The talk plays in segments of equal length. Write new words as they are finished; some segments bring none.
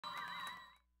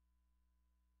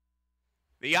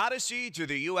The Odyssey to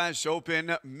the U.S.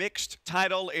 Open mixed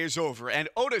title is over, and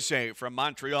Odyssee from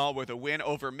Montreal with a win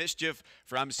over Mischief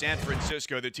from San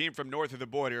Francisco. The team from north of the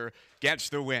border gets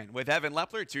the win. With Evan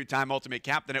Lepler, two-time Ultimate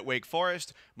Captain at Wake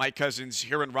Forest, Mike Cousins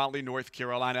here in Raleigh, North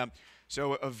Carolina.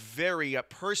 So a very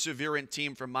perseverant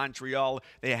team from Montreal.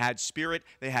 They had spirit,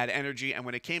 they had energy, and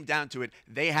when it came down to it,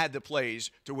 they had the plays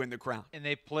to win the crown. And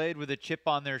they played with a chip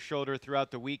on their shoulder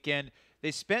throughout the weekend. They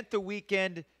spent the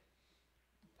weekend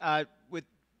with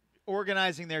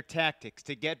organizing their tactics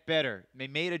to get better. They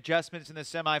made adjustments in the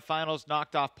semifinals,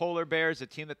 knocked off Polar Bears, a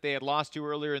team that they had lost to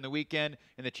earlier in the weekend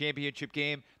in the championship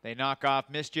game. They knock off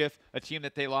Mischief, a team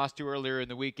that they lost to earlier in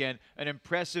the weekend. An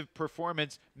impressive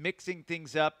performance, mixing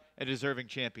things up, a deserving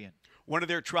champion. One of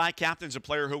their tri-captains, a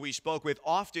player who we spoke with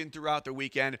often throughout the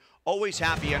weekend, always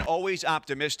happy and always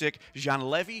optimistic.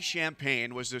 Jean-Levi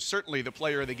Champagne was certainly the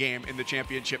player of the game in the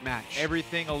championship match.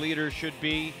 Everything a leader should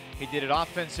be. He did it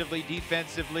offensively,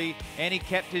 defensively, and he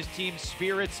kept his team's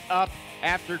spirits up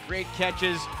after great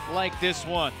catches like this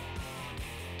one.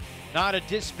 Not a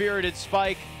dispirited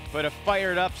spike, but a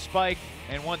fired up spike.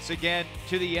 And once again,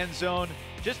 to the end zone.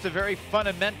 Just a very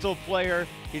fundamental player.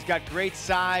 He's got great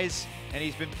size, and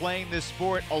he's been playing this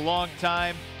sport a long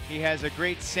time. He has a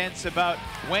great sense about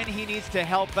when he needs to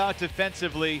help out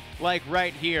defensively, like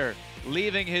right here,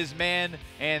 leaving his man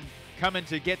and coming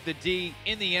to get the D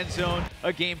in the end zone.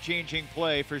 A game-changing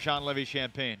play for Jean-Levi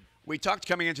Champagne. We talked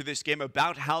coming into this game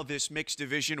about how this mixed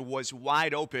division was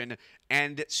wide open,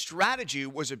 and strategy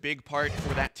was a big part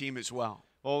for that team as well.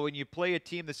 Well, when you play a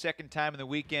team the second time in the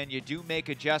weekend, you do make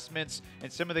adjustments,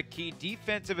 and some of the key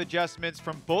defensive adjustments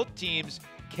from both teams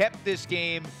kept this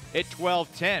game at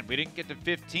 12-10. We didn't get to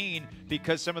 15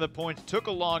 because some of the points took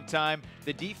a long time.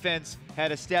 The defense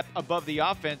had a step above the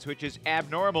offense, which is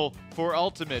abnormal for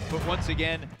Ultimate. But once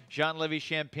again, Jean-Levi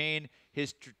Champagne,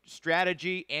 his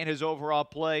strategy and his overall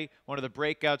play, one of the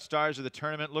breakout stars of the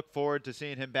tournament. Look forward to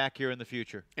seeing him back here in the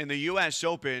future. In the U.S.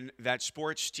 Open, that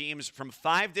sports teams from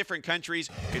 5 different countries.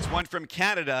 It's one from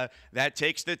Canada that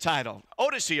takes the title.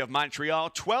 Odyssey of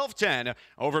Montreal, 12-10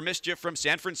 over Mischief from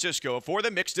San Francisco for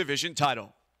the mixed division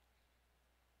title.